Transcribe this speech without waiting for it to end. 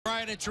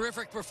right, a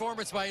terrific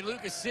performance by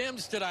Lucas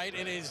Sims tonight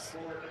in his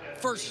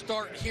first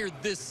start here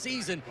this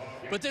season.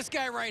 But this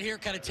guy right here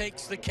kind of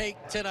takes the cake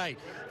tonight.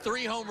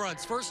 3 home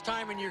runs. First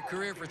time in your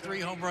career for 3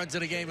 home runs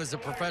in a game as a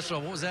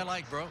professional. What was that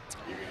like, bro?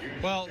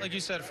 Well, like you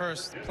said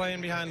first,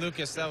 playing behind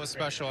Lucas, that was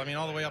special. I mean,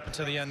 all the way up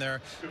until the end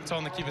there, I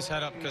told him to keep his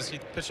head up because he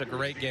pitched a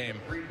great game.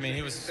 I mean,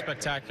 he was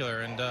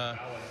spectacular. And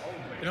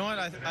you know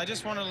what? I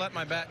just want to let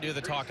my bat do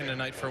the talking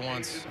tonight for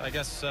once. I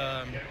guess,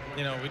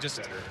 you know, we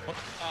just...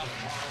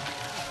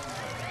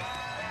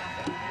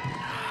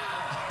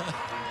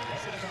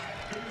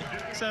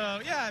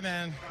 So, yeah,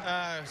 man,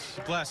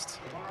 blessed.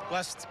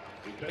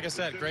 Like I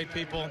said, great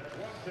people,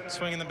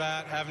 swinging the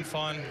bat, having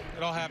fun.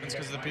 It all happens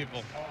because of the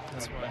people.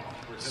 That's why.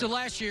 So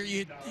last year,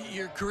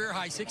 your career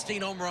high,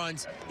 16 home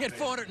runs. You had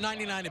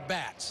 499 at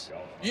bats.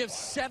 You have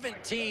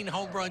 17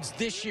 home runs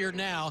this year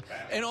now,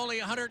 and only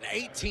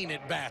 118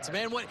 at bats.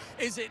 Man, what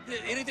is it?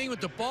 Anything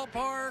with the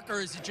ballpark, or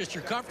is it just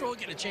you're comfortable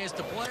getting a chance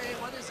to play?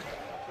 What is it?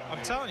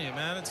 I'm telling you,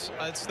 man,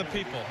 it's the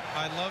people.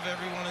 I love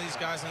every one of these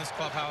guys in this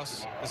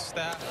clubhouse, the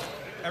staff,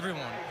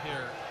 everyone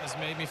here has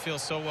made me feel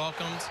so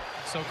welcomed,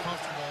 so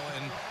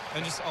comfortable,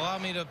 and just allow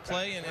me to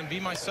play and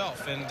be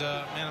myself. And,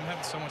 man, I'm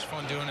having so much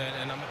fun doing it,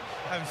 and I'm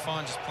having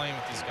fun just playing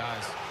with these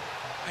guys.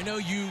 I know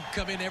you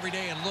come in every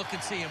day and look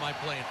and see, am I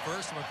playing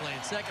first, am I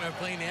playing second, am I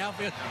playing the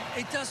outfield?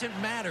 It doesn't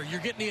matter. You're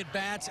getting the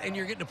at-bats, and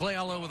you're getting to play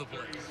all over the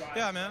place.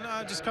 Yeah, man,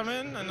 I just come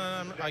in, and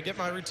I get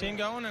my routine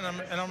going, and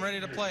I'm ready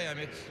to play. I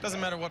mean, it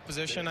doesn't matter what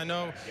position. I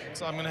know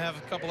so I'm going to have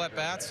a couple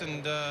at-bats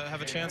and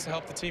have a chance to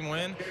help the team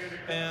win.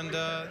 And,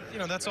 you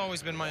know, that's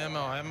always been my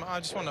MO.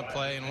 I just want to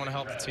play and want to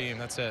help the team.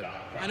 That's it.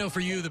 I know for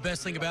you, the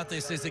best thing about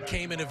this is it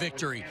came in a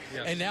victory.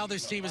 Yes. And now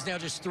this team is now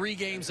just 3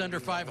 games under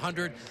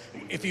 500.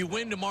 If you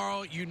win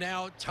tomorrow, you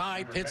now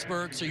tie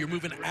Pittsburgh, so you're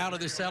moving out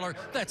of the cellar.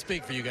 That's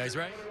big for you guys,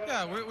 right?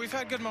 Yeah, we've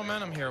had good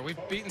momentum here. We've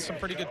beaten some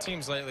pretty good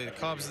teams lately. The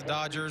Cubs, the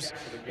Dodgers,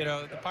 you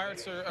know, the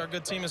Pirates are a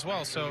good team as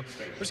well. So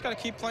we just got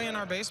to keep playing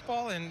our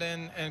baseball and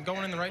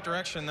going in the right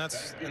direction.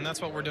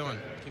 That's what we're doing.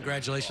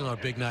 Congratulations on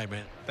a big night,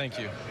 man. Thank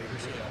you.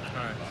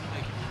 All right.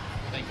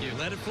 Thank you.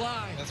 Let it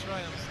fly. That's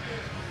right.